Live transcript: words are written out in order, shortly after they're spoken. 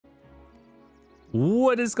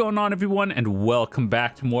What is going on, everyone, and welcome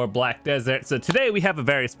back to more Black Desert. So today we have a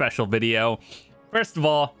very special video. First of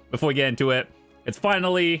all, before we get into it, it's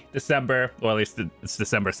finally December, or at least it's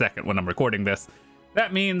December 2nd when I'm recording this.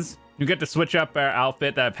 That means you get to switch up our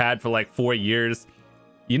outfit that I've had for like 4 years.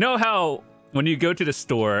 You know how when you go to the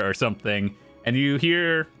store or something and you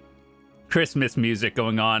hear Christmas music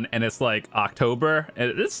going on and it's like October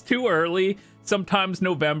and it's too early. Sometimes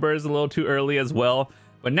November is a little too early as well.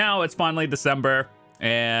 But now it's finally December,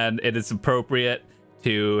 and it is appropriate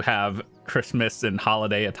to have Christmas and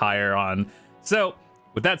holiday attire on. So,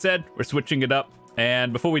 with that said, we're switching it up.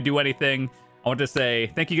 And before we do anything, I want to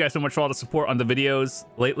say thank you guys so much for all the support on the videos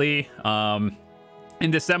lately.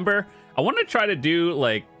 In December, I want to try to do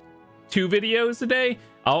like 2 videos a day.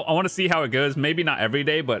 I want to see how it goes. Maybe not every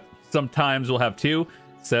day, but sometimes we'll have 2.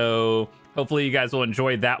 So, hopefully you guys will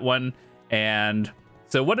enjoy that one. And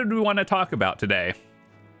so what did we want to talk about today?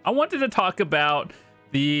 I wanted to talk about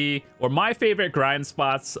my favorite grind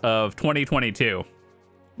spots of 2022.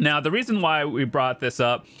 Now, the reason why we brought this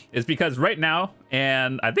up is because right now,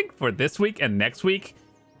 and I think for this week and next week,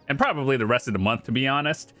 and probably the rest of the month, to be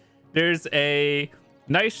honest, there's a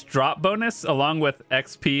nice drop bonus along with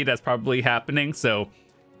XP that's probably happening. So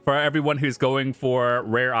for everyone who's going for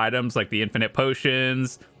rare items like the infinite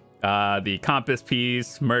potions, the compass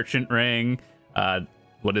piece, merchant ring,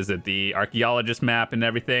 the archaeologist map and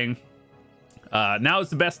everything. Now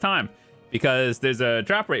is the best time because there's a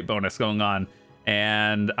drop rate bonus going on,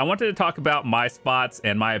 and I wanted to talk about my spots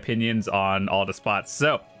and my opinions on all the spots.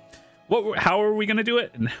 So how are we going to do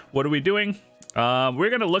it, and what are we doing? We're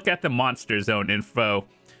going to look at the monster zone info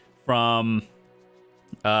from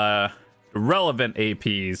relevant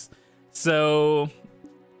APs. So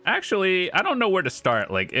actually, I don't know where to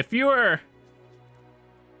start. Like, if you're,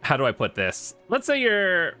 how do I put this? Let's say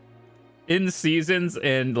you're in seasons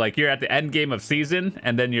and like you're at the end game of season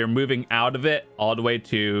and then you're moving out of it all the way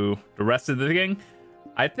to the rest of the thing.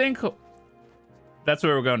 I think that's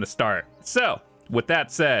where we're going to start. So with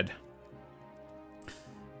that said,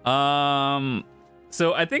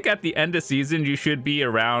 so I think at the end of season, you should be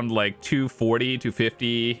around like 240,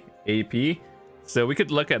 250 AP. So we could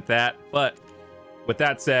look at that. But with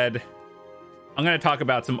that said, I'm going to talk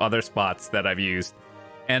about some other spots that I've used.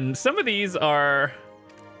 And some of these are,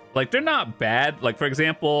 like, they're not bad. Like, for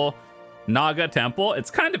example, Naga Temple.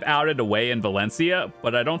 It's kind of out of the way in Valencia,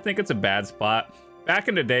 but I don't think it's a bad spot. Back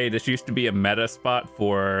in the day, this used to be a meta spot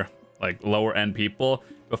for, like, lower-end people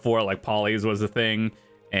before, like, polys was a thing.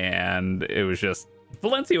 And it was just,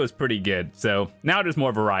 Valencia was pretty good. So now there's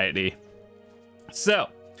more variety. So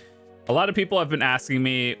a lot of people have been asking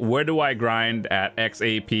me, where do I grind at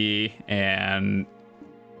XAP and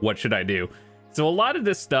what should I do? So a lot of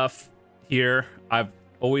this stuff here, I've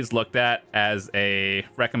always looked at as a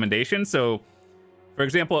recommendation. So, for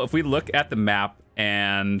example, if we look at the map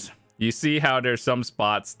and you see how there's some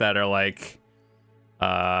spots that are like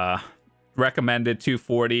recommended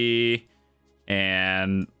 240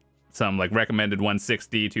 and some like recommended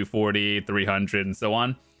 160, 240, 300, and so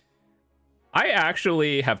on. I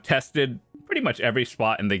actually have tested pretty much every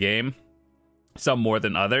spot in the game, some more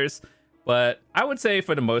than others. But I would say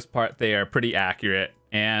for the most part, they are pretty accurate.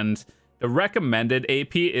 And the recommended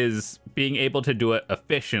AP is being able to do it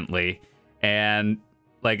efficiently. And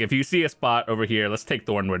like if you see a spot over here, let's take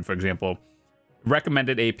Thornwood, for example.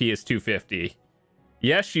 Recommended AP is 250.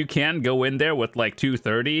 Yes, you can go in there with like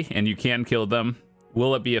 230 and you can kill them.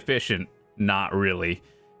 Will it be efficient? Not really,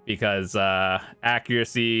 because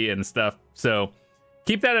accuracy and stuff. So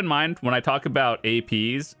keep that in mind when I talk about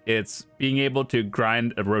APs. It's being able to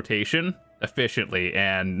grind a rotation efficiently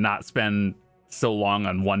and not spend so long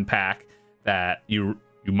on one pack that you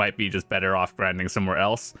might be just better off grinding somewhere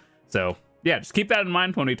else. So yeah, just keep that in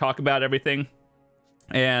mind when we talk about everything.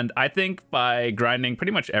 And I think by grinding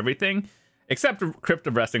pretty much everything, except Crypt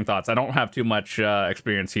of Resting Thoughts, I don't have too much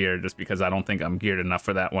experience here just because I don't think I'm geared enough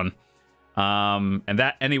for that one. And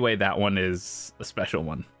that one is a special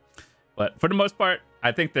one. But for the most part,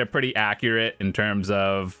 I think they're pretty accurate in terms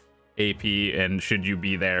of AP and should you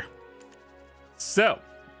be there. So,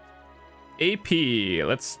 AP,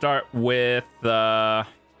 let's start with let's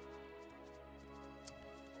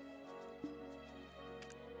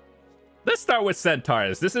start with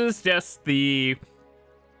Centaurs. This is just the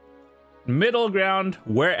middle ground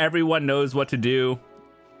where everyone knows what to do.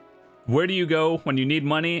 Where do you go when you need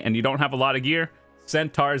money and you don't have a lot of gear?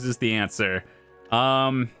 Centaurs is the answer.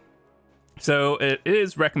 So it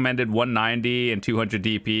is recommended 190 and 200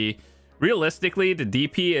 DP. Realistically, the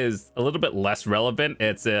DP is a little bit less relevant.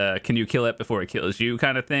 It's a can you kill it before it kills you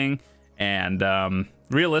kind of thing. And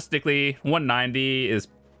realistically, 190 is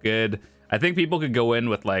good. I think people could go in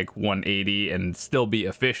with like 180 and still be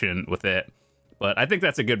efficient with it, but I think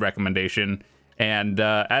that's a good recommendation. And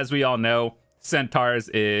as we all know, Centaurs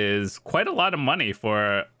is quite a lot of money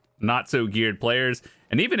for not so geared players,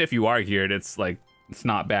 and even if you are geared, it's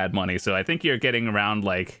not bad money. So I think you're getting around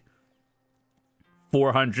like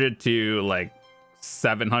 400 to like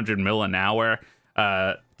 700 mil an hour.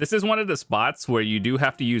 This is one of the spots where you do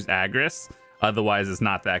have to use Agris, otherwise it's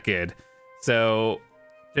not that good. So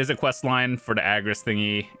there's a quest line for the Agris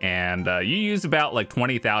thingy, and you use about like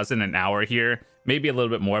 20,000 an hour here, maybe a little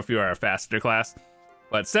bit more if you are a faster class.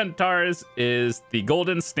 But Centaurs is the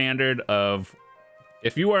golden standard of,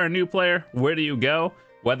 if you are a new player, where do you go?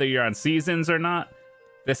 Whether you're on seasons or not,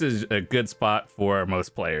 this is a good spot for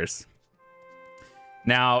most players.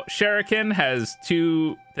 Now, Shuriken has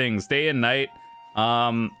two things, day and night.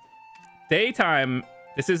 Daytime,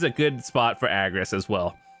 this is a good spot for Agris as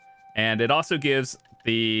well. And it also gives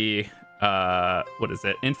the,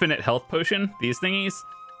 infinite health potion, these thingies.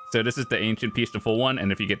 So this is the ancient piece, the full one,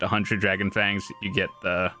 and if you get the 100 dragon fangs, you get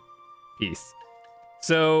the piece.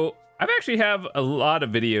 So I've actually have a lot of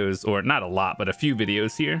videos, or not a lot, but a few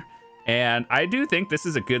videos here. And I do think this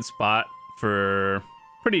is a good spot for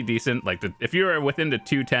pretty decent, like if you're within the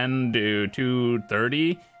 210 to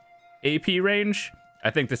 230 AP range, I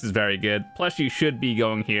think this is very good. Plus you should be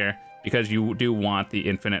going here because you do want the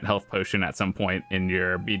infinite health potion at some point in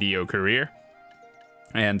your BDO career.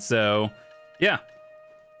 And so, yeah.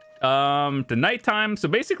 The nighttime, so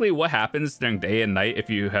basically what happens during day and night, if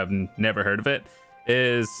you have never heard of it,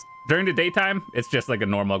 is during the daytime, it's just like a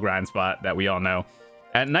normal grind spot that we all know.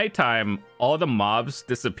 At nighttime, all the mobs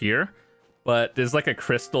disappear, but there's like a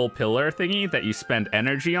crystal pillar thingy that you spend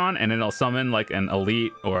energy on, and it'll summon like an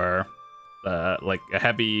elite or like a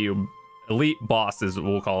heavy elite boss, as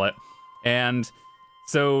we'll call it. And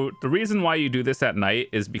so the reason why you do this at night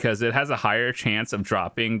is because it has a higher chance of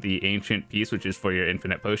dropping the ancient piece, which is for your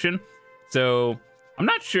infinite potion. So I'm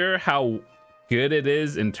not sure how good it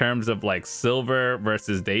is in terms of like silver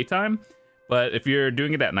versus daytime, but if you're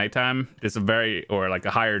doing it at nighttime, there's a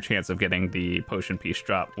higher chance of getting the potion piece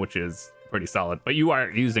drop, which is pretty solid, but you are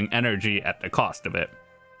using energy at the cost of it.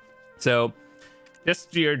 So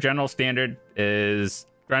just your general standard is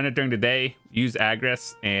grind it during the day, use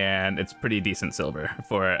Agris, and it's pretty decent silver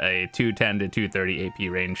for a 210 to 230 AP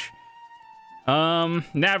range.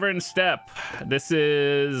 Navern Step. This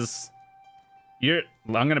is...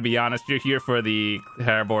 I'm gonna be honest, you're here for the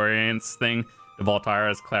clairvoyance thing, the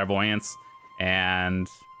Voltara's clairvoyance, and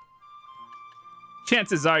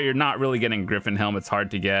chances are you're not really getting Griffin Helm. It's hard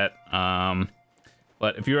to get.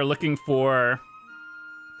 But if you're looking for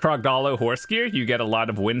Krogdalo horse gear, you get a lot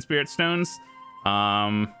of Wind Spirit stones,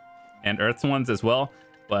 and Earth ones as well.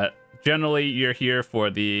 But generally, you're here for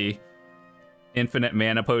the infinite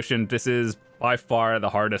mana potion. This is by far the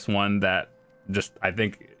hardest one that I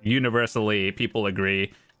think universally people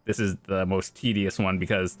agree this is the most tedious one,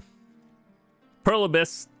 because Pearl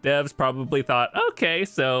Abyss devs probably thought, okay,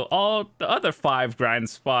 so all the other 5 grind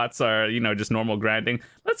spots are, just normal grinding.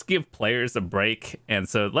 Let's give players a break, and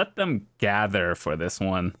so let them gather for this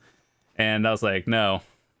one. And I was like, no.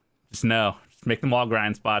 Just make them all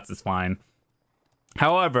grind spots, it's fine.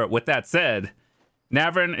 However, with that said,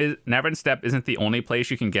 Navern Step isn't the only place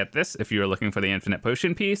you can get this if you're looking for the infinite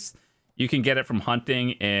potion piece. You can get it from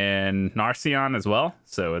hunting in Narcion as well.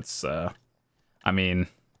 So it's, you're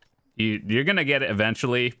going to get it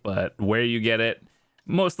eventually, but where you get it,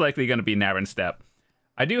 most likely going to be Navern Step.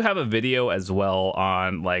 I do have a video as well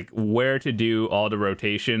on where to do all the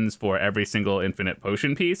rotations for every single infinite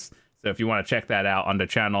potion piece. So if you want to check that out on the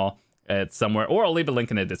channel, it's somewhere, or I'll leave a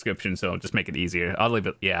link in the description. So just make it easier. I'll leave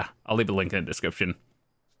a link in the description.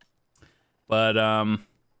 But,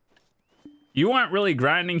 you aren't really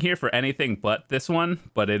grinding here for anything but this one,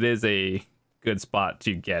 but it is a good spot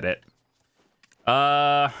to get it.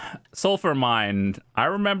 Sulfur Mine. I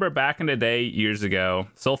remember back in the day, years ago,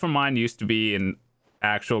 Sulfur Mine used to be an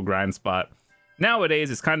actual grind spot.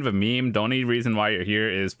 Nowadays, it's kind of a meme. The only reason why you're here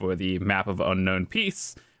is for the Map of Unknown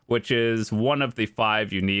Peace, which is one of the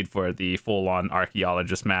 5 you need for the full-on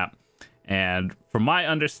Archaeologist map. And from my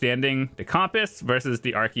understanding, the Compass versus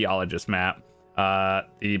the Archaeologist map,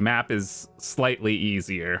 the map is slightly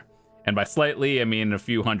easier. And by slightly, I mean a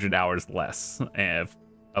few hundred hours less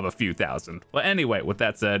of a few thousand. But anyway, with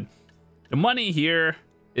that said, the money here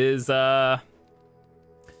is not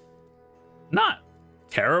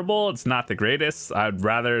terrible. It's not the greatest. I'd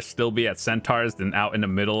rather still be at Centaurs than out in the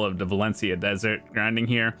middle of the Valencia desert grinding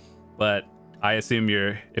here. But I assume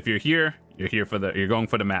if you're here, you're going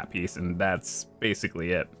for the map piece, and that's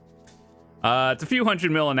basically it. It's a few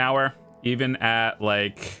hundred mil an hour, even at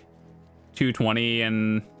 220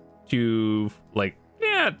 and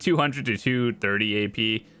 200 to 230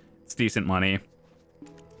 AP. It's decent money.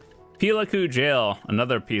 Pilaku Jail,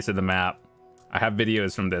 another piece of the map. I have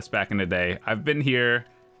videos from this back in the day. I've been here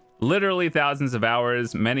literally thousands of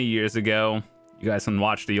hours many years ago. You guys can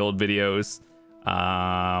watch the old videos.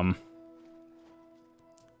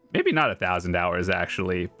 Maybe not 1,000 hours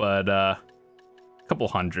actually, but a couple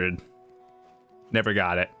hundred. Never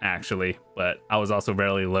got it actually, but I was also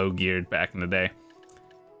fairly low geared back in the day.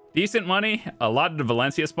 Decent money. A lot of the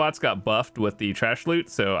Valencia spots got buffed with the trash loot,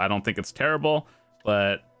 so I don't think it's terrible.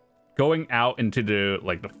 But going out into the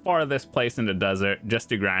farthest place in the desert just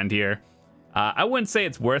to grind here, I wouldn't say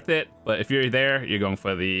it's worth it. But if you're there, you're going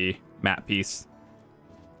for the map piece.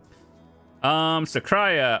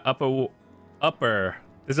 Sakraya upper.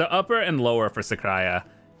 There's an upper and lower for Sakraya.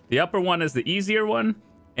 The upper one is the easier one,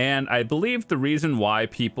 and I believe the reason why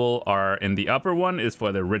people are in the upper one is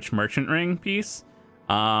for the rich merchant ring piece.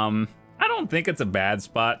 I don't think it's a bad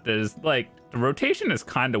spot. There's the rotation is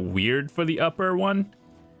kind of weird for the upper one,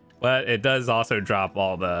 but it does also drop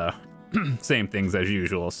all the same things as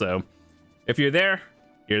usual. So if you're there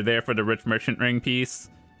for the rich merchant ring piece.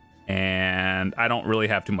 And I don't really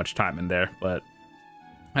have too much time in there, but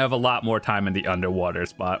I have a lot more time in the underwater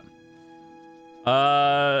spot.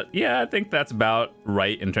 Yeah, I think that's about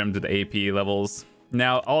right in terms of the AP levels.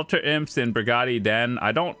 Now, Altar Imps and Brigati Den,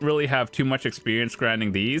 I don't really have too much experience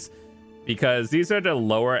grinding these because these are the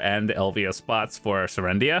lower end LVO spots for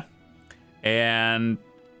Serendia. And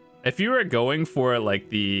if you were going for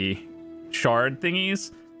the shard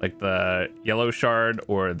thingies, like the yellow shard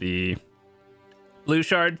or the blue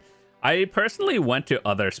shard, I personally went to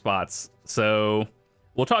other spots. So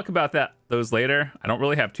we'll talk about those later. I don't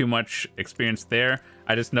really have too much experience there.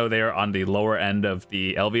 I just know they are on the lower end of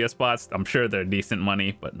the Elvia spots. I'm sure they're decent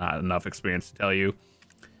money, but not enough experience to tell you.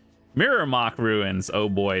 Mirror Mock Ruins. Oh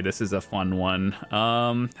boy, this is a fun one.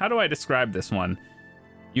 How do I describe this one?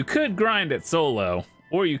 You could grind it solo,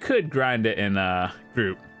 or you could grind it in a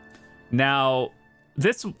group. Now,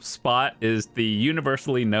 this spot is the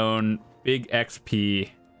universally known big XP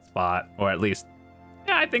spot, or at least,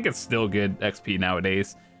 yeah, I think it's still good XP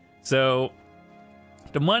nowadays. So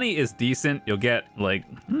the money is decent. You'll get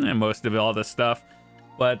most of all this stuff,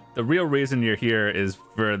 but the real reason you're here is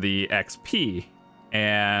for the XP.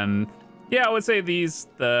 And yeah, I would say the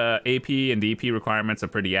AP and DP requirements are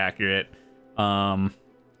pretty accurate.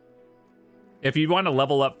 If you want to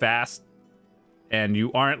level up fast and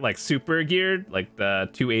you aren't super geared, like the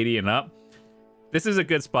 280 and up, this is a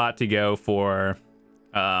good spot to go for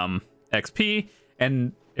XP.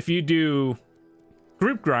 And if you do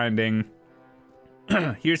group grinding,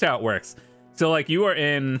 here's how it works. So you are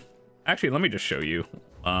in, actually, let me just show you.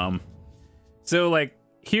 So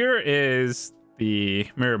here is the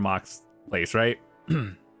Mirror Mock's place, right?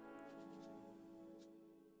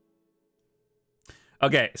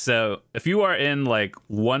 Okay, so if you are in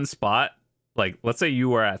one spot, let's say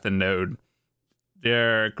you are at the node,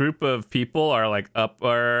 their group of people are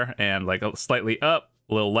upper and slightly up,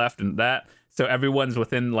 a little left and that. So everyone's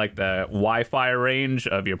within the Wi-Fi range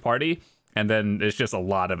of your party, and then it's just a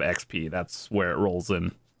lot of XP. That's where it rolls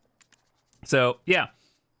in. So yeah,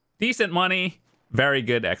 decent money, very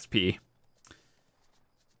good XP.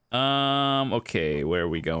 Okay, where are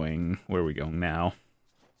we going? Where are we going now?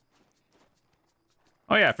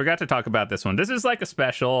 Oh yeah, I forgot to talk about this one. This is a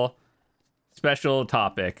special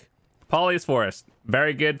topic. Polly's Forest,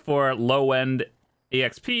 very good for low-end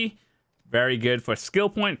EXP, very good for skill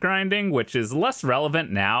point grinding, which is less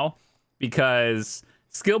relevant now because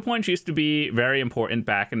skill points used to be very important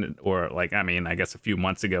back in, I guess a few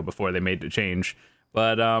months ago before they made the change.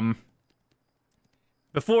 But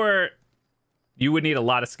before, you would need a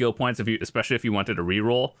lot of skill points especially if you wanted to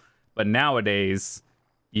reroll. But nowadays,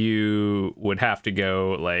 you would have to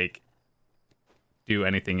go do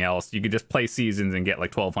anything else. You could just play seasons and get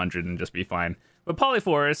 1,200 and just be fine. But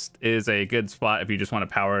Polyforest is a good spot if you just want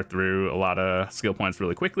to power through a lot of skill points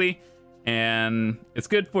really quickly. And it's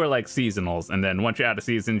good for seasonals. And then once you're out of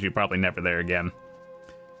seasons, you're probably never there again.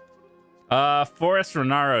 Forest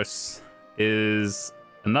Renaros is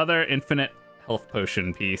another infinite health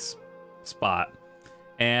potion piece spot.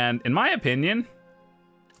 And in my opinion,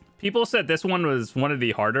 people said this one was one of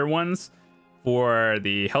the harder ones for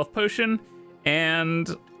the health potion. And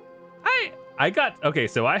I got, okay,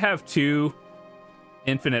 so I have 2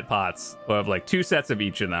 infinite pots of 2 sets of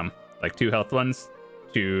each of them, 2 health ones,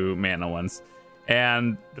 2 mana ones.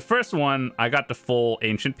 And the first one, I got the full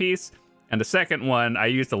ancient piece. And the second one, I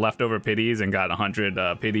used the leftover pities and got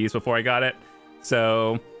 100 pities before I got it.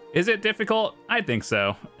 So Is it difficult? I think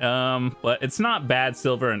so. But it's not bad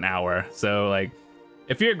silver an hour. So like,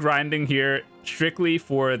 if you're grinding here strictly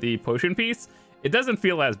for the potion piece, it doesn't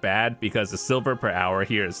feel as bad because the silver per hour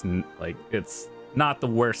here is like, it's not the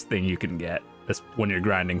worst thing you can get when you're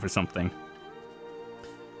grinding for something.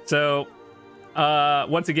 So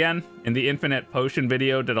once again, in the infinite potion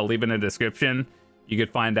video that I'll leave in the description, you could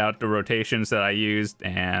find out the rotations that I used,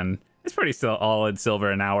 and it's pretty solid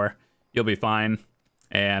silver an hour. You'll be fine.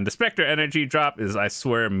 And the Spectre energy drop is, I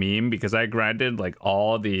swear, a meme, because I grinded like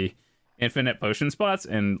all the infinite potion spots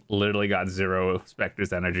and literally got 0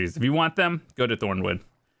 Spectre's energies. If you want them, go to Thornwood.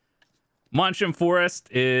 Monsham Forest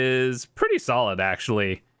is pretty solid,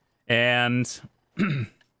 actually. And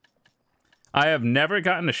I have never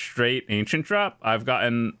gotten a straight ancient drop. I've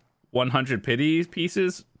gotten 100 pity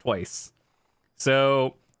pieces twice.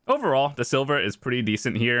 So overall, the silver is pretty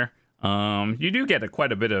decent here. You do get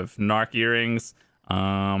quite a bit of Narc earrings.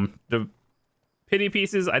 The pity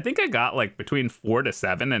pieces, I think I got like between 4 to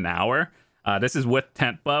 7 an hour. This is with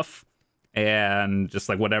tent buff and just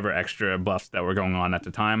like whatever extra buffs that were going on at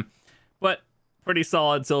the time. But pretty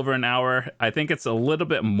solid silver an hour. I think it's a little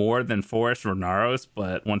bit more than Forest Renaros,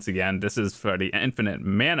 but once again, this is for the infinite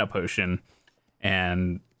mana potion,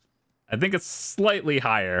 and I think it's slightly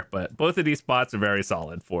higher, but both of these spots are very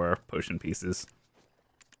solid for potion pieces.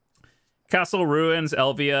 Castle Ruins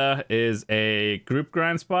Elvia is a group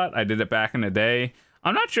grind spot. I did it back in the day.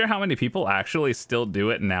 I'm not sure how many people actually still do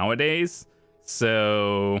it nowadays,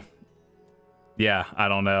 so yeah, I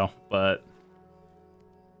don't know, but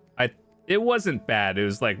it wasn't bad. It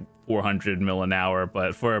was like 400 mil an hour,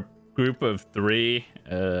 but for a group of 3,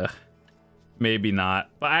 maybe not.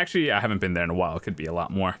 But actually, I haven't been there in a while. It could be a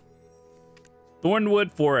lot more.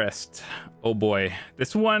 Thornwood Forest. Oh boy.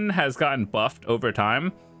 This one has gotten buffed over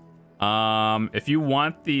time. If you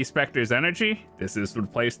want the Spectre's energy, this is the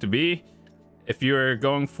place to be. If you're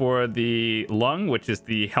going for the lung, which is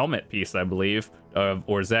the helmet piece, I believe, of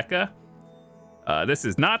Orzeka, this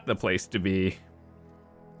is not the place to be.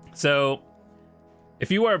 So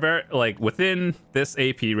if you are very like within this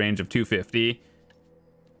AP range of 250,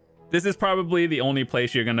 this is probably the only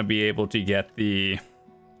place you're going to be able to get the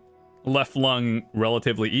left lung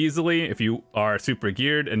relatively easily. If you are super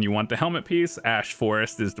geared and you want the helmet piece, Ash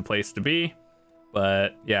Forest is the place to be.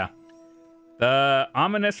 But yeah, the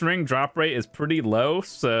ominous ring drop rate is pretty low,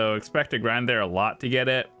 so expect to grind there a lot to get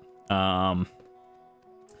it.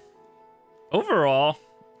 Overall,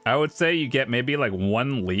 I would say you get maybe like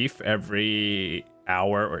 1 leaf every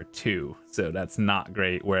hour or 2, so that's not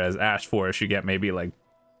great. Whereas Ash Forest, you get maybe like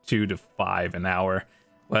 2 to 5 an hour.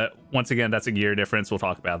 But once again, that's a gear difference. We'll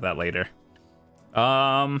talk about that later.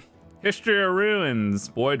 History of Ruins.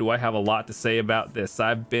 Boy, do I have a lot to say about this.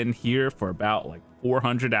 I've been here for about like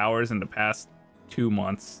 400 hours in the past 2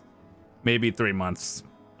 months, maybe 3 months.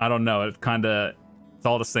 I don't know. It's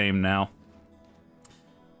all the same now.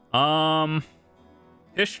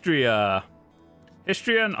 Histria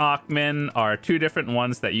and Ackman are 2 different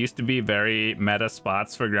ones that used to be very meta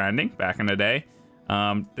spots for grinding back in the day.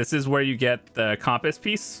 This is where you get the compass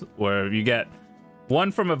piece, where you get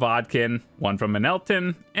 1 from a Vodkin, 1 from an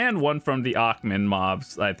Elton, and 1 from the Ackman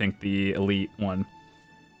mobs, I think the elite one.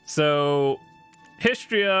 So,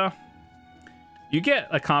 Histria, you get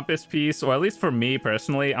a compass piece, or at least for me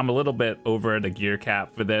personally, I'm a little bit over the gear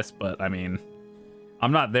cap for this, but I mean,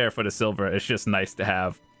 I'm not there for the silver. It's just nice to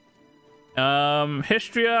have.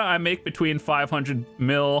 Histria, I make between 500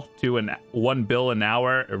 mil to 1 bill an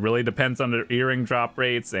hour. It really depends on the earring drop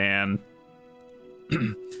rates, and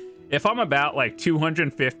if I'm about like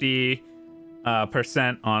 250%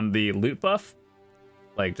 on the loot buff,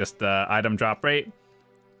 like just the item drop rate,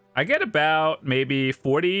 I get about maybe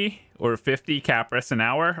 40 or 50 Capris an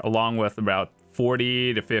hour, along with about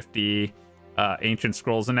 40 to 50 ancient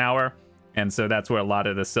scrolls an hour. And so that's where a lot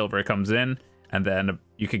of the silver comes in. And then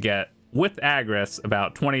you could get, with Agris,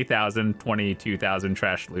 about 20,000, 22,000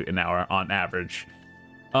 trash loot an hour on average.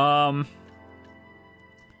 I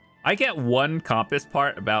get 1 compass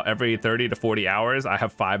part about every 30 to 40 hours. I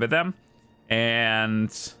have 5 of them. And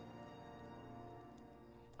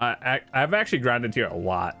I've actually grinded here a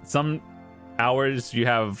lot. Some hours you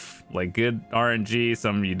have like good RNG,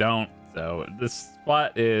 some you don't. So this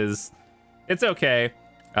spot it's okay.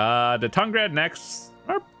 The Tungred necks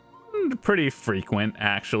are pretty frequent,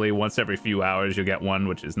 actually. Once every few hours you'll get 1,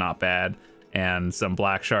 which is not bad. And some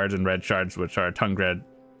black shards and red shards, which are Tungred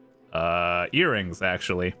earrings,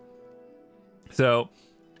 actually. So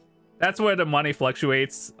that's where the money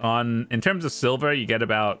fluctuates. In terms of silver, you get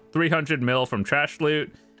about 300 mil from trash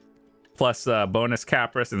loot, plus bonus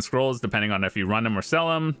Capris and scrolls, depending on if you run them or sell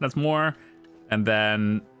them. That's more. And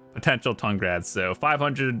then potential ton grads. So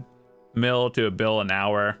 500 mil to a bill an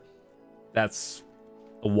hour. That's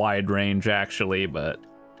a wide range actually, but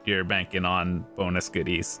you're banking on bonus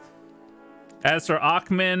goodies. As for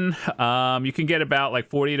Ackman, you can get about like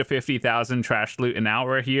 40 to 50,000 trash loot an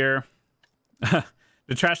hour here.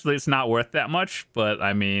 The trash loot's not worth that much, but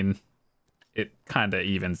I mean, it kind of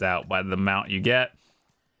evens out by the amount you get.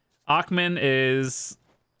 Ackman is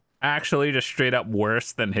actually just straight up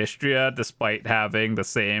worse than Histria, despite having the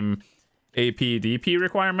same AP DP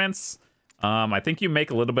requirements. I think you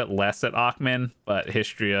make a little bit less at Ackman, but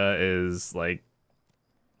Histria is like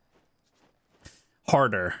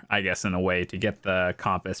harder, I guess, in a way to get the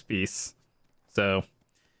compass piece. So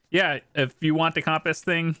yeah, if you want the compass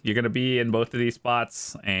thing, you're gonna be in both of these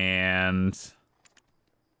spots, and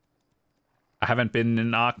I haven't been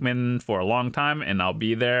in Ackman for a long time, and I'll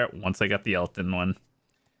be there once I get the Elton one.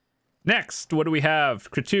 Next, what do we have?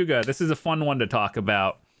 Kratuga. This is a fun one to talk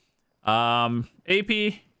about.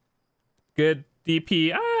 AP, good.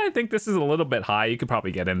 DP, I think this is a little bit high. You could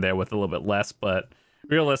probably get in there with a little bit less, but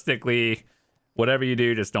realistically, whatever you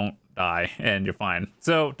do, just don't die, and you're fine.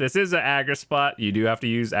 So this is an Agris spot. You do have to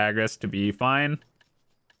use Agris to be fine.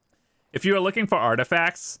 If you are looking for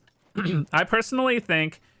artifacts, I personally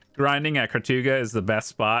think grinding at Kratuga is the best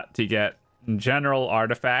spot to get general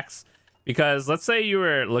artifacts. Because let's say you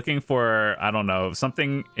were looking for, I don't know,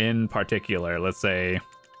 something in particular. Let's say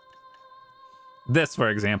this, for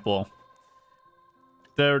example.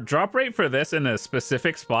 The drop rate for this in a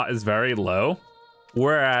specific spot is very low.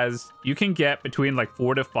 Whereas you can get between like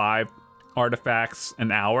 4 to 5 artifacts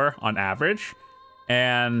an hour on average.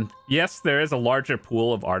 And yes, there is a larger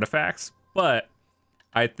pool of artifacts. But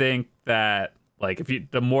I think that like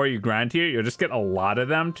the more you grind here, you'll just get a lot of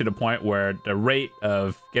them to the point where the rate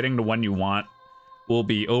of getting the one you want will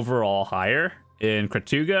be overall higher in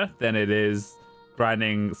Kratuga than it is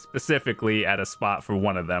grinding specifically at a spot for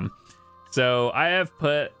one of them. So I have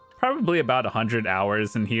put probably about 100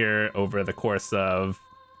 hours in here over the course of,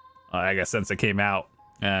 I guess, since it came out.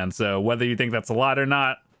 And so whether you think that's a lot or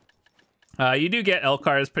not, you do get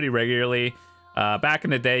Elcars pretty regularly. Back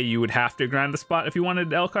in the day, you would have to grind the spot if you wanted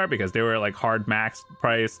Elcar because they were like hard max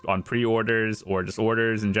priced on pre-orders or just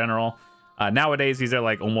orders in general. Nowadays, these are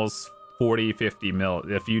like almost 40, 50 mil.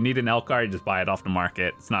 If you need an Elcar, you just buy it off the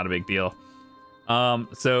market. It's not a big deal.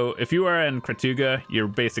 So if you are in Kratuga, you're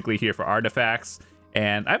basically here for artifacts.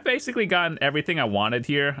 And I've basically gotten everything I wanted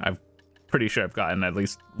here. I'm pretty sure I've gotten at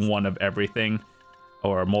least one of everything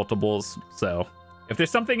or multiples. So if there's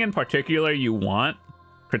something in particular you want,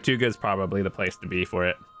 Kratuga is probably the place to be for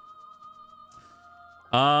it.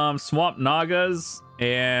 Swamp Nagas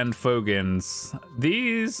and Fogans.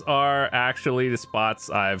 These are actually the spots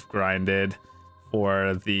I've grinded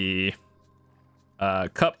for the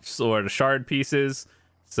cups or the shard pieces.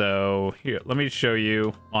 So here, let me show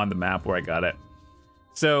you on the map where I got it.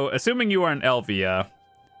 So assuming you are in Elvia,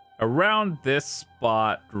 around this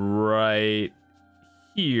spot right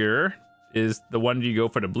here is the one you go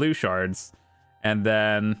for the blue shards. And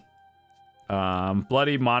then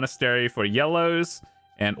Bloody Monastery for yellows,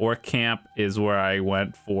 and Orc Camp is where I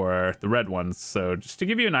went for the red ones. So just to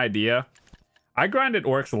give you an idea, I grinded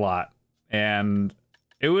orcs a lot, and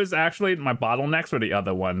it was actually my bottlenecks were the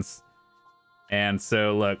other ones. And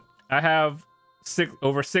so look, I have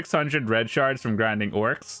over 600 red shards from grinding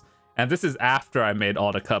orcs, and this is after I made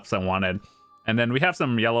all the cups I wanted. And then we have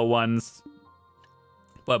some yellow ones,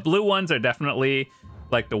 but blue ones are definitely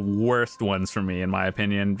like the worst ones for me, in my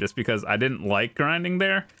opinion, just because I didn't like grinding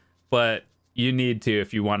there. But you need to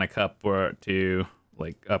if you want a cup or to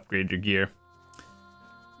like upgrade your gear.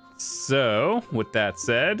 So with that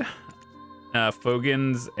said,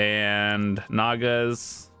 Fogans and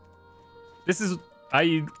Nagas,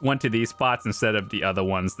 I went to these spots instead of the other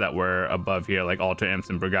ones that were above here, like Altar Imps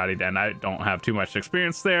and Brigadi Den. I don't have too much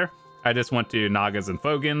experience there. I just went to Nagas and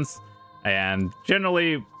Fogans, and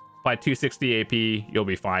generally by 260 AP, you'll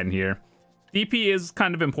be fine here. DP is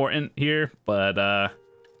kind of important here, but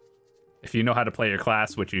if you know how to play your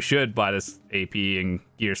class, which you should by this AP and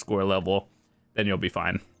gear score level, then you'll be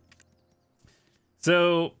fine.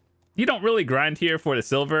 So you don't really grind here for the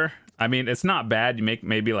silver. I mean, it's not bad. You make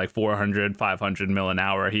maybe like 400, 500 mil an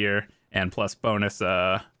hour here, and plus bonus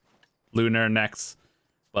lunar next.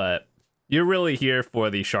 But you're really here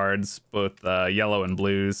for the shards, both yellow and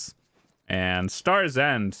blues. And Star's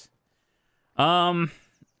End.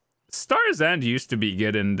 Star's End used to be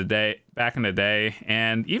good back in the day,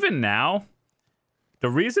 and even now, the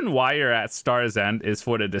reason why you're at Star's End is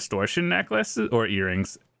for the distortion necklace or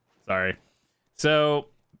earrings. Sorry. So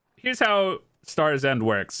here's how Star's End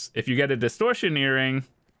works. If you get a distortion earring,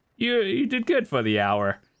 you did good for the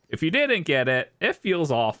hour. If you didn't get it, it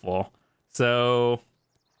feels awful. So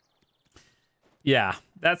yeah,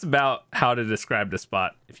 that's about how to describe the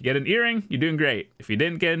spot. If you get an earring, you're doing great. If you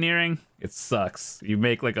didn't get an earring, it sucks. You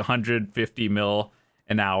make like 150 mil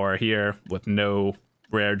an hour here with no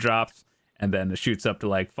rare drops, and then it shoots up to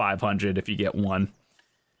like 500 if you get one.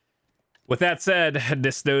 With that said,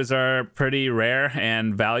 distos are pretty rare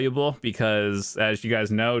and valuable because, as you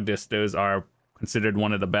guys know, distos are considered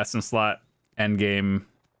one of the best in slot endgame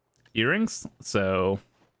earrings. So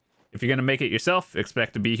if you're going to make it yourself,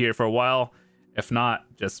 expect to be here for a while. If not,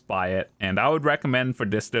 just buy it. And I would recommend for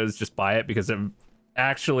distos, just buy it because it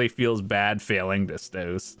actually feels bad failing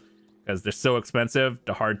distos because they're so expensive,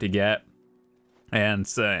 they're hard to get. And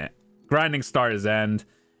grinding Star's End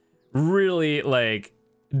really like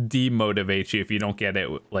demotivates you if you don't get it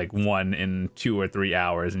like one in 2 or 3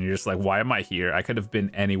 hours, and you're just like, why am I here? I could have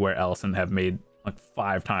been anywhere else and have made like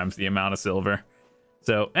 5 times the amount of silver.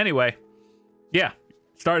 So anyway, yeah,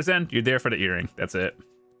 Star's End, you're there for the earring. That's it.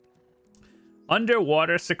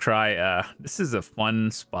 Underwater Sakraya. This is a fun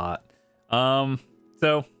spot.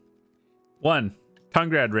 So 1,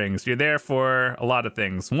 Tungrad rings. You're there for a lot of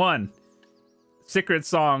things. 1, Secret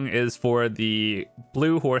Song is for the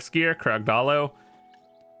blue horse gear, Kragdalo.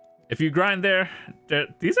 If you grind there,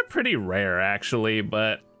 these are pretty rare actually,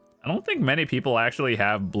 but I don't think many people actually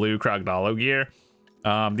have blue Kragdalo gear.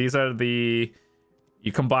 These are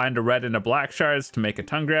you combine the red and the black shards to make a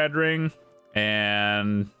Tungrad ring,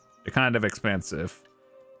 and they're kind of expensive.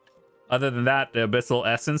 Other than that, the Abyssal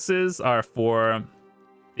Essences are for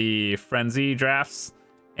the Frenzy drafts.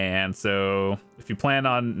 And so if you plan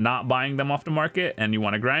on not buying them off the market and you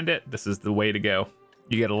want to grind it, this is the way to go.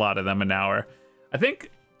 You get a lot of them an hour. I think,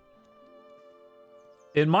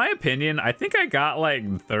 in my opinion, I think I got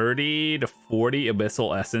like 30 to 40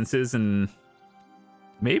 Abyssal Essences in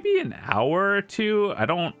maybe an hour or 2. I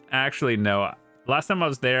don't actually know. Last time I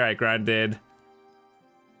was there, I grinded...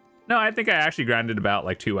 No, I think I actually grinded about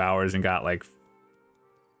like 2 hours and got like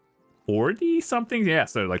 40 something. Yeah,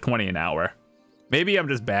 so like 20 an hour. Maybe I'm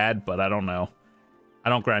just bad, but I don't know. I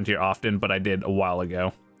don't grind here often, but I did a while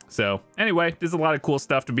ago. So anyway, there's a lot of cool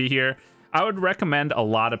stuff to be here. I would recommend a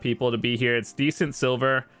lot of people to be here. It's decent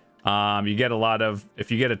silver. You get a lot of,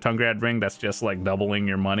 if you get a Tungrad ring, that's just like doubling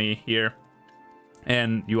your money here.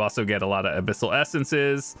 And you also get a lot of Abyssal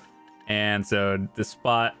Essences. And so this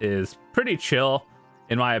spot is pretty chill,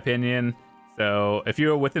 in my opinion. So if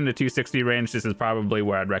you're within the 260 range, this is probably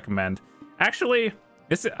where I'd recommend. Actually,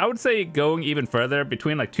 I would say going even further,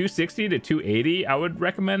 between like 260 to 280, I would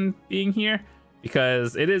recommend being here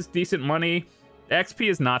because it is decent money. The XP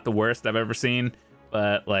is not the worst I've ever seen,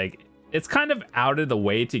 but like it's kind of out of the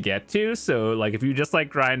way to get to. So like if you just like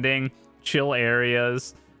grinding, chill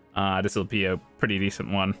areas, this will be a pretty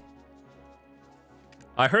decent one.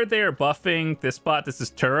 I heard they are buffing this spot. This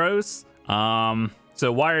is Turos.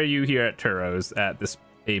 So why are you here at Turos at this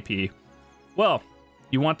AP? Well,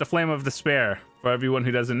 you want the Flame of Despair. For everyone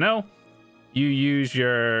who doesn't know, you use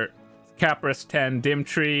your Capris 10 Dim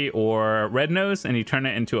Tree or Red Nose and you turn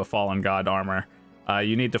it into a Fallen God armor.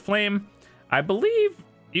 You need the Flame. I believe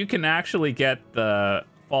you can actually get the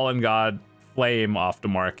Fallen God Flame off the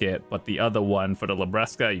market, but the other one for the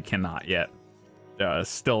Libresca, you cannot yet. There's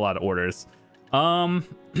still a lot of orders.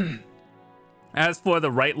 As for the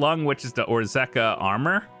right lung, which is the Orzeka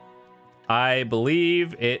armor, I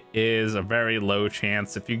believe it is a very low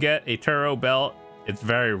chance. If you get a Turo belt, it's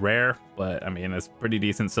very rare, but I mean, it's pretty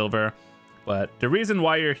decent silver. But the reason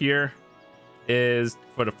why you're here is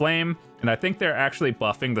for the flame, and I think they're actually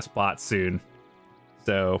buffing the spot soon.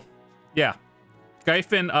 So yeah,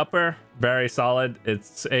 Skyfin upper, very solid.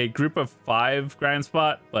 It's a group of 5 grind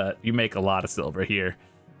spot, but you make a lot of silver here.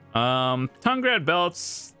 Tungrad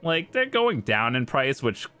belts, like, they're going down in price,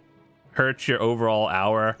 which hurts your overall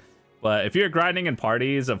hour. But if you're grinding in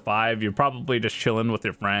parties of 5, you're probably just chilling with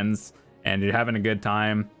your friends and you're having a good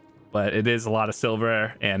time. But it is a lot of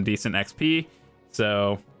silver and decent XP.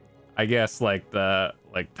 So I guess like the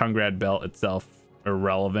Tungrad belt itself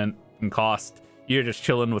irrelevant in cost. You're just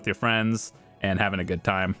chilling with your friends and having a good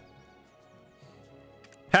time.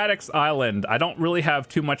 Paddock's Island. I don't really have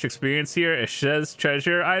too much experience here. It says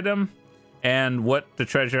treasure item. And what the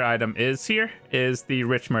treasure item is here is the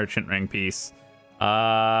Rich Merchant Ring piece.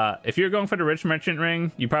 If you're going for the Rich Merchant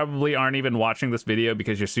Ring, you probably aren't even watching this video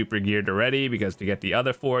because you're super geared already, because to get the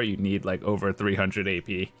other 4, you need like over 300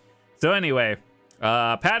 AP. So anyway,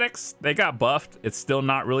 Paddocks, they got buffed. It's still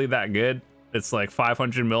not really that good. It's like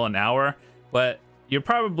 500 mil an hour, but you're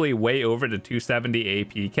probably way over the 270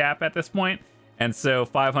 AP cap at this point. And so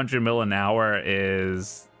 500 mil an hour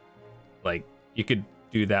is like, you could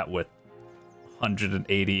do that with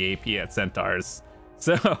 180 AP at centaurs.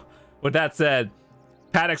 So with that said,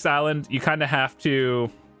 Paddocks Island, you kind of have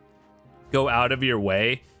to go out of your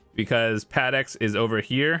way because Paddocks is over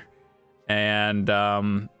here, and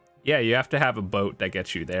yeah, you have to have a boat that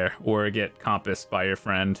gets you there or get compassed by your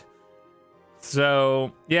friend.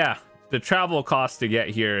 So yeah, the travel cost to get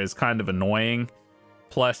here is kind of annoying,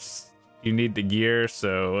 plus you need the gear,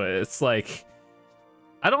 so it's like,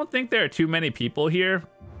 I don't think there are too many people here,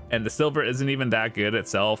 and the silver isn't even that good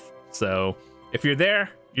itself. So if you're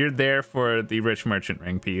there, you're there for the rich merchant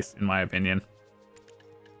ring piece, in my opinion.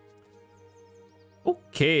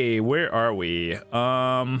 Okay, where are we?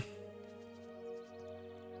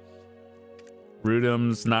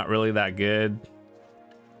 Rudum's not really that good.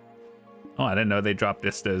 Oh, I didn't know they dropped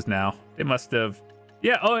distos now. They must have.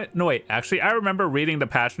 Yeah, oh, no, wait. Actually, I remember reading the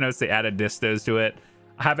patch notes. They added distos to it.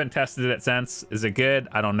 I haven't tested it since. Is it good?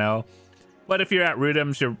 I don't know. But if you're at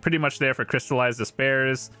Rudum's, you're pretty much there for crystallized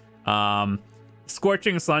despairs.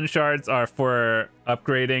 Scorching sun shards are for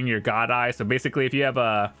upgrading your god eye. So basically, if you have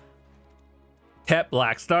a Tet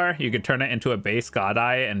Black Star, you can turn it into a base god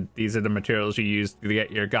eye, and these are the materials you use to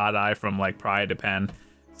get your god eye from like Pry to Pen.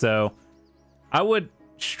 So I would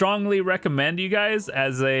strongly recommend you guys,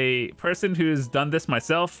 as a person who's done this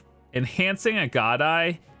myself, enhancing a god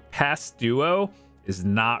eye past duo is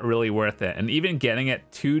not really worth it, and even getting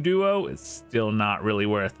it to duo is still not really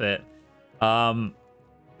worth it.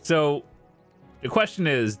 So the question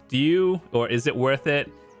is, do you, or is it worth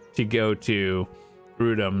it to go to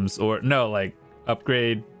Rudum's, or no, like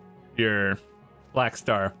upgrade your Black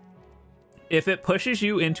Star? If it pushes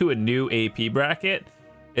you into a new AP bracket,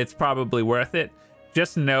 it's probably worth it.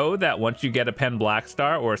 Just know that once you get a Pen Black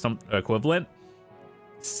Star or some equivalent,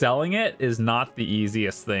 selling it is not the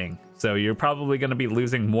easiest thing. So you're probably going to be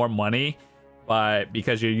losing more money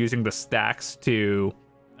because you're using the stacks to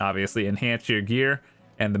obviously enhance your gear,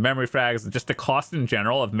 and the memory frags, just the cost in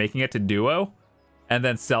general of making it to duo and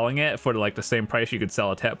then selling it for like the same price you could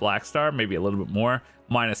sell a Tet Black Star, maybe a little bit more,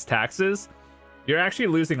 minus taxes. You're actually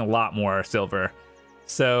losing a lot more silver.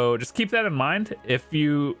 So just keep that in mind. If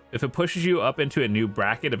it pushes you up into a new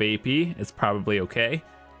bracket of AP, it's probably okay.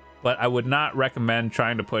 But I would not recommend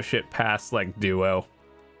trying to push it past like duo,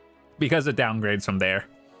 because it downgrades from there.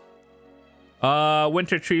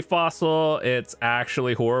 Winter Tree Fossil, it's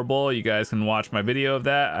actually horrible. You guys can watch my video of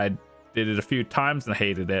that. I did it a few times and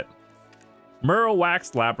hated it. Merle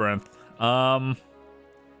Wax Labyrinth.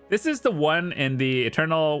 This is the one in the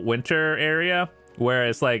Eternal Winter area where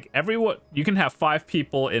it's like everyone, you can have 5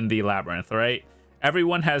 people in the labyrinth, right?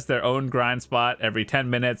 Everyone has their own grind spot. Every 10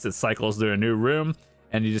 minutes it cycles through a new room,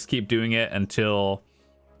 and you just keep doing it until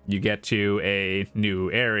you get to a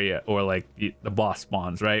new area, or like the boss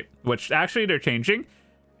spawns, right? Which actually they're changing,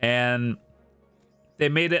 and they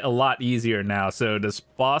made it a lot easier now. So this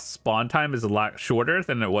boss spawn time is a lot shorter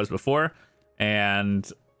than it was before,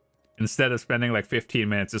 and instead of spending like 15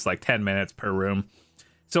 minutes, it's like 10 minutes per room.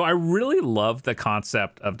 So I really love the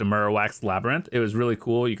concept of the Murrowwax Labyrinth. It was really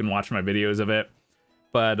cool. You can watch my videos of it.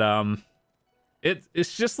 But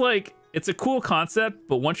it's just like, it's a cool concept,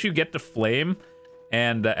 but once you get the flame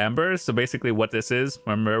and the embers, so basically what this is,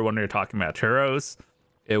 remember when we were talking about churros,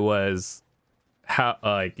 it was how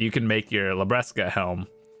like you can make your Labresca helm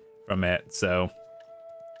from it. So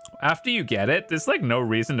after you get it, there's like no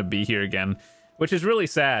reason to be here again, which is really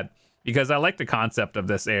sad, because I like the concept of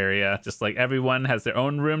this area. Just like everyone has their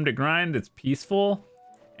own room to grind. It's peaceful,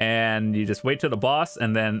 and you just wait till the boss,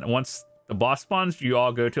 and then once the boss spawns, you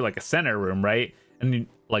all go to like a center room, right? And you,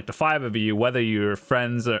 like the 5 of you, whether you're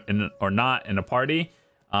friends or not in a party,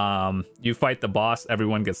 you fight the boss.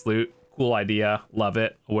 Everyone gets loot. Cool idea. Love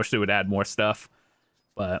it. I wish they would add more stuff,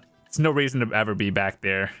 but it's no reason to ever be back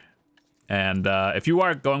there. And if you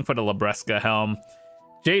are going for the Labresca helm,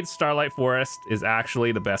 Jade Starlight Forest is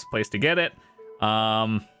actually the best place to get it.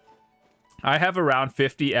 I have around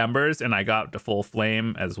 50 embers, and I got the full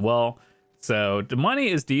flame as well. So the money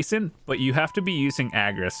is decent, but you have to be using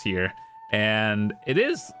Agris here. And it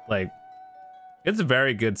is like, it's a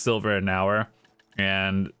very good silver an hour,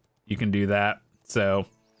 and you can do that. So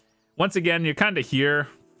once again, you're kind of here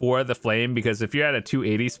for the flame, because if you're at a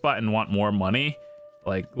 280 spot and want more money,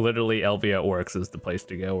 like literally Elvia Oryx is the place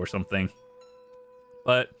to go or something.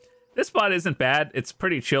 But this spot isn't bad. It's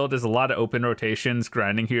pretty chill. There's a lot of open rotations.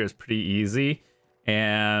 Grinding here is pretty easy.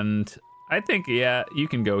 And I think, yeah, you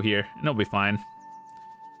can go here and it'll be fine.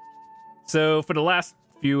 So for the last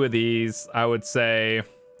few of these, I would say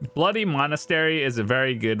Bloody Monastery is a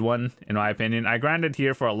very good one, in my opinion. I grinded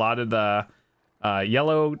here for a lot of the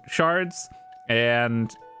yellow shards.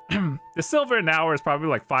 And the silver an hour is probably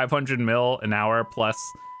like 500 mil an hour plus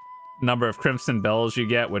number of crimson bells you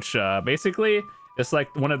get, which basically it's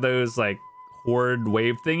like one of those like horde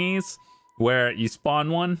wave thingies where you spawn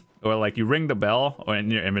one, or like you ring the bell, or in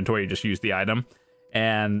your inventory you just use the item,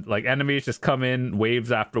 and like enemies just come in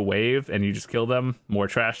waves after wave and you just kill them. More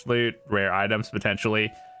trash loot, rare items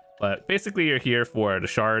potentially, but basically you're here for the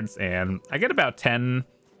shards, and I get about 10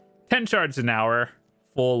 shards an hour,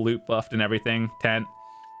 full loot buffed and everything. 10.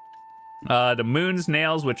 The moon's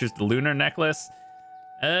nails, which is the lunar necklace,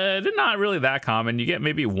 they're not really that common. You get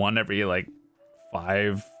maybe one every like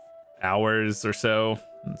 5 hours or so.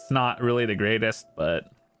 It's not really the greatest, but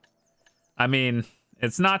I mean,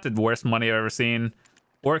 it's not the worst money I've ever seen.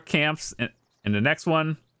 Orc camps in the next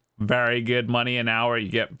one, very good money an hour. You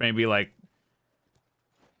get maybe like,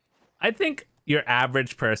 I think your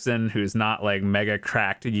average person who's not like mega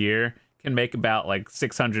cracked a year can make about like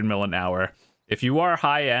 600 mil an hour. If you are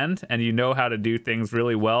high end and you know how to do things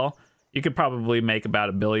really well, you could probably make about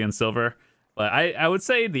 1 billion silver. But I would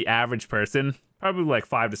say the average person, probably like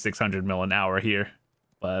 500 to 600 mil an hour here.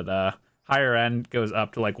 But higher end goes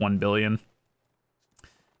up to like 1 billion.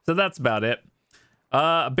 So that's about it.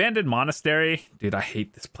 Abandoned monastery. Dude, I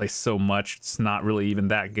hate this place so much. It's not really even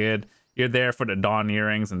that good. You're there for the dawn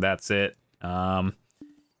earrings and that's it.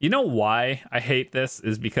 You know why I hate this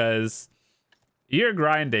is because you're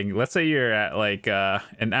grinding. Let's say you're at like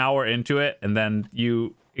an hour into it, and then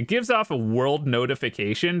it gives off a world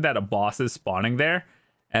notification that a boss is spawning there,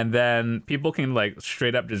 and then people can like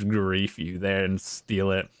straight up just grief you there and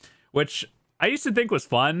steal it, which I used to think was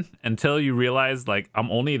fun until you realize like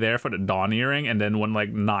I'm only there for the dawn earring, and then when like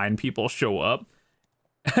 9 people show up,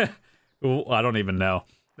 I don't even know.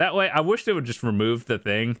 That way, I wish they would just remove the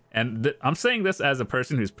thing. And I'm saying this as a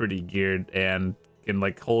person who's pretty geared and can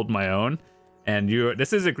like hold my own. And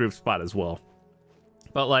this is a group spot as well.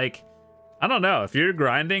 But like, I don't know, if you're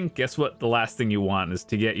grinding, guess what? The last thing you want is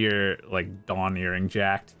to get your like dawn earring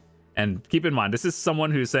jacked. And keep in mind, this is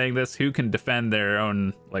someone who's saying this who can defend their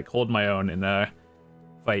own, like hold my own in a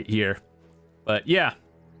fight here. But yeah,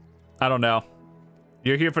 I don't know.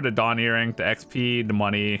 You're here for the dawn earring, the XP, the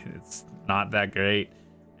money. It's not that great.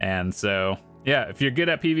 And so, yeah, if you're good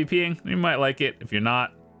at PvPing, you might like it. If you're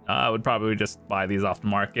not, I would probably just buy these off the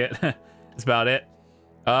market. That's about it.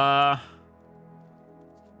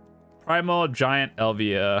 Primal Giant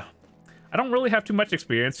Elvia. I don't really have too much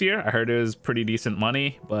experience here. I heard it was pretty decent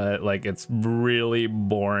money, but like it's really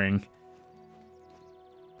boring.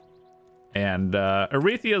 And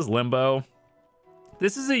Arethia's Limbo.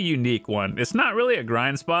 This is a unique one. It's not really a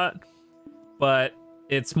grind spot, but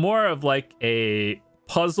it's more of like a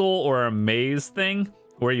puzzle or a maze thing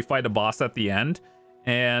where you fight a boss at the end.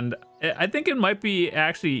 And I think it might be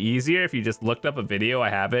actually easier if you just looked up a video. I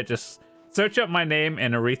have it. Just search up my name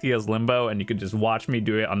and Arethia's Limbo, and you could just watch me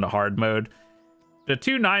do it on the hard mode. The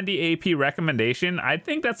 290 AP recommendation, I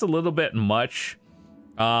think that's a little bit much.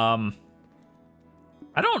 I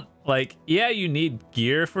don't like, yeah, you need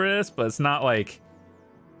gear for this, but it's not like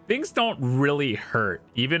things don't really hurt.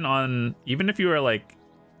 Even if you are like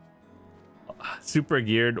super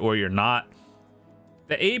geared or you're not.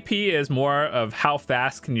 The AP is more of how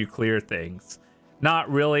fast can you clear things,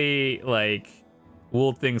 not really like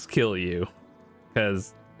will things kill you.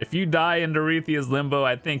 Because if you die in Arethia's Limbo,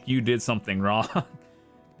 I think you did something wrong.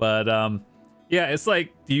 But yeah, it's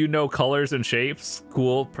like, do you know colors and shapes?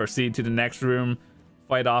 Cool. Proceed to the next room,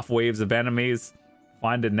 fight off waves of enemies,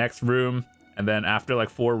 find the next room, and then after like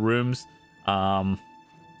 4 rooms,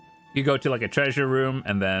 you go to like a treasure room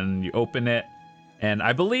and then you open it. And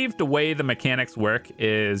I believe the way the mechanics work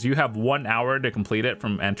is you have 1 hour to complete it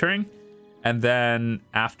from entering. And then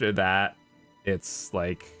after that, it's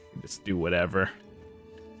like, just do whatever.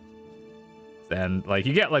 And like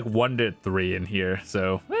you get like 1 to 3 in here.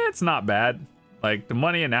 So it's not bad. Like the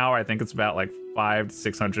money an hour, I think it's about like 500 to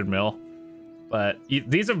 600 mil. But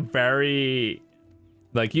these are very,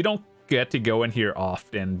 like you don't get to go in here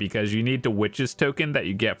often because you need the witches token that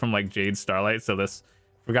you get from like Jade Starlight. So this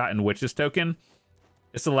Forgotten Witches token,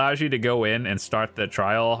 this allows you to go in and start the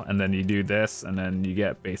trial, and then you do this, and then you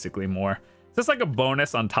get basically more. So it's like a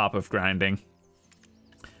bonus on top of grinding.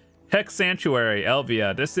 Hex Sanctuary,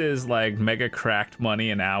 Elvia. This is like mega cracked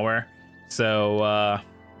money an hour. So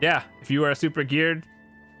yeah, if you are super geared,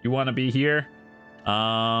 you want to be here.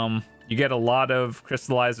 You get a lot of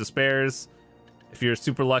crystallized despairs. If you're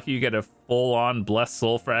super lucky, you get a full-on Blessed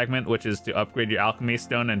Soul Fragment, which is to upgrade your Alchemy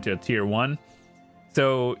Stone into a tier 1.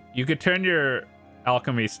 So you could turn your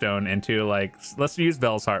Alchemy Stone into like, let's use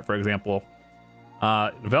Vel's Heart for example.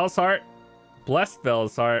 Vel's Heart, Blessed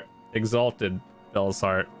Vel's Heart, Exalted Vel's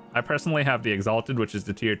Heart. I personally have the Exalted, which is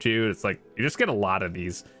the tier 2. It's like you just get a lot of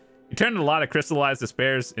these, You turn a lot of crystallized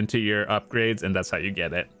despairs into your upgrades, and that's how you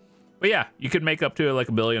get it. But yeah, you could make up to like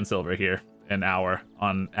 1 billion silver here an hour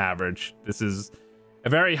on average. This is a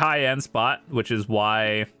very high-end spot, which is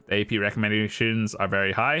why the AP recommendations are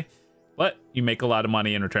very high, but you make a lot of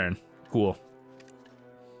money in return. Cool.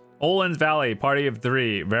 Olin's Valley, party of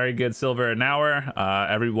 3, very good silver an hour.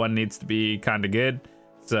 Everyone needs to be kind of good,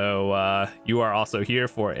 so you are also here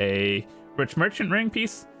for a rich merchant ring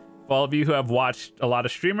piece. For all of you who have watched a lot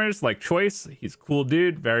of streamers like Choice, he's a cool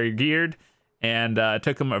dude, very geared, and it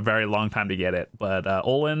took him a very long time to get it. But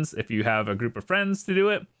Olin's, if you have a group of friends to do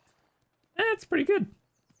it, it's pretty good.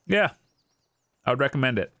 Yeah, I would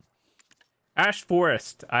recommend it. Ash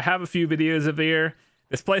Forest, I have a few videos of here.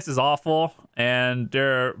 This place is awful, and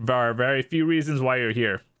there are very few reasons why you're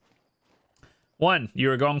here. 1,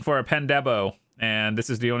 you are going for a pen debo, and this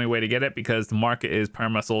is the only way to get it because the market is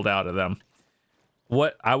perma sold out of them.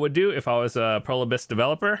 What I would do if I was a Prolibus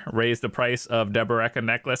developer, raise the price of Deboreka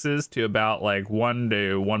necklaces to about like 1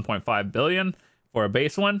 to 1.5 billion for a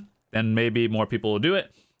base one, then maybe more people will do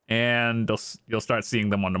it, and you'll start seeing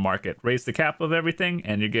them on the market. Raise the cap of everything,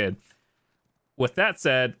 and you're good. With that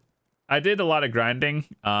said, I did a lot of grinding.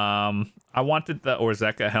 I wanted the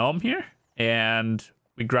Orzeka helm here, and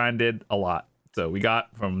we grinded a lot. So we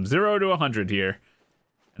got from 0 to 100 here,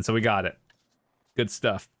 and so we got it. Good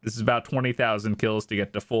stuff. This is about 20,000 kills to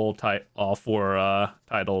get the full all 4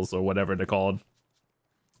 titles or whatever they're called.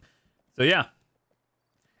 So yeah,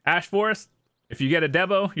 Ash Forest. If you get a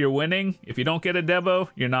debo, you're winning. If you don't get a debo,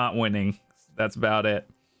 you're not winning. That's about it.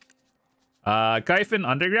 Gyfin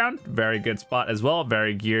Underground, very good spot as well.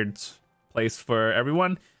 Very geared place for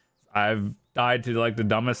everyone. I've died to like the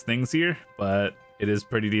dumbest things here, but it is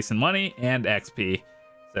pretty decent money and XP.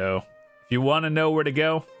 So if you want to know where to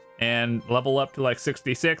go and level up to like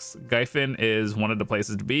 66, Gyfin is one of the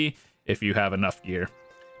places to be if you have enough gear.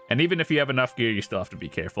 And even if you have enough gear, you still have to be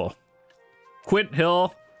careful. Quint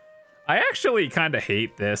Hill, I actually kind of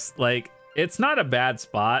hate this. Like, it's not a bad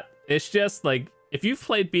spot. It's just like, if you've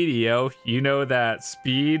played BDO, you know that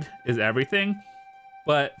speed is everything.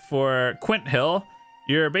 But for Quint Hill,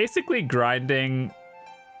 you're basically grinding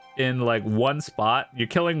in like one spot. You're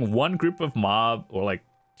killing one group of mob or like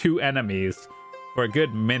 2 enemies for a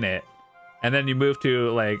good minute, and then you move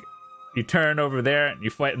to like, you turn over there and you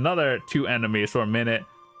fight another 2 enemies for a minute,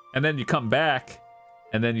 and then you come back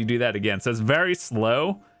and then you do that again. So it's very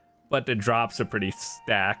slow, but the drops are pretty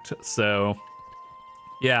stacked. So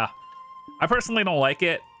yeah, I personally don't like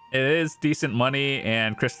it. It is decent money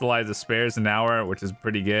and crystallizes spares an hour, which is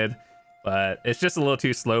pretty good, but it's just a little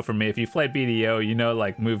too slow for me. If you've played BDO, you know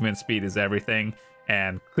like movement speed is everything,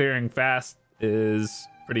 and clearing fast is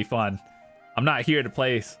pretty fun. I'm not here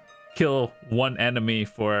to kill one enemy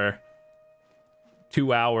for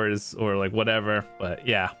 2 hours or like whatever, but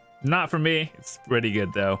yeah, not for me. It's pretty good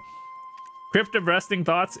though. Crypt of Resting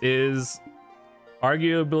Thoughts is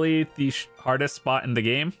arguably the hardest spot in the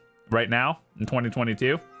game right now in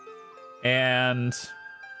 2022, and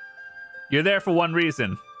you're there for one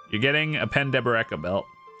reason. You're getting a Pen Deboreka belt.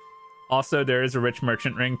 Also, there is a rich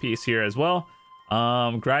merchant ring piece here as well.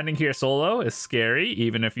 Grinding here solo is scary,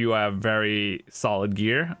 even if you have very solid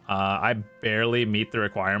gear. I barely meet the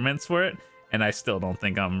requirements for it, and I still don't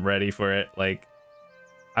think I'm ready for it. Like,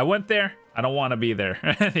 I went there, I don't want to be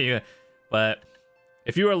there. But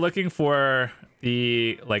if you are looking for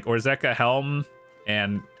the like Orzeka helm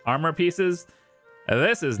and armor pieces,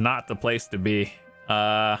 this is not the place to be.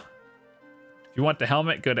 If you want the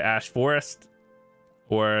helmet, go to Ash Forest,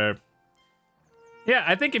 or yeah,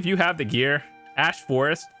 I think if you have the gear, Ash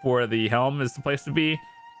Forest for the helm is the place to be,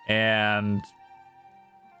 and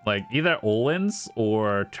like either Olin's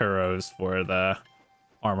or Turo's for the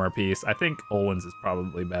armor piece. I think Olin's is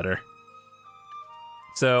probably better.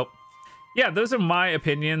 So yeah, those are my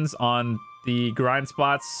opinions on the grind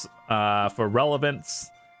spots for relevance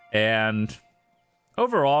and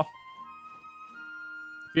overall.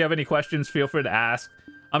 If you have any questions, feel free to ask.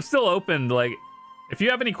 I'm still open. Like, if you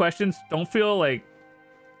have any questions, don't feel like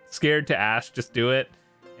scared to ask. Just do it,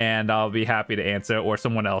 and I'll be happy to answer, or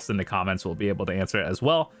someone else in the comments will be able to answer it as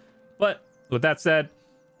well. But with that said,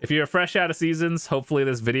 if you're fresh out of seasons, hopefully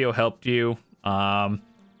this video helped you.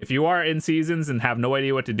 If you are in seasons and have no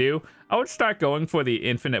idea what to do, I would start going for the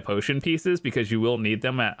infinite potion pieces, because you will need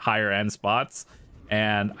them at higher end spots,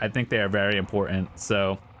 and I think they are very important.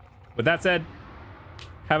 So with that said,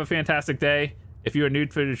 have a fantastic day. If you are new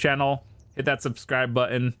to the channel, hit that subscribe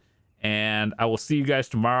button, and I will see you guys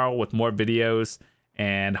tomorrow with more videos,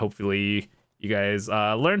 and hopefully you guys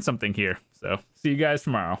learn something here. So see you guys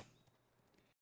tomorrow.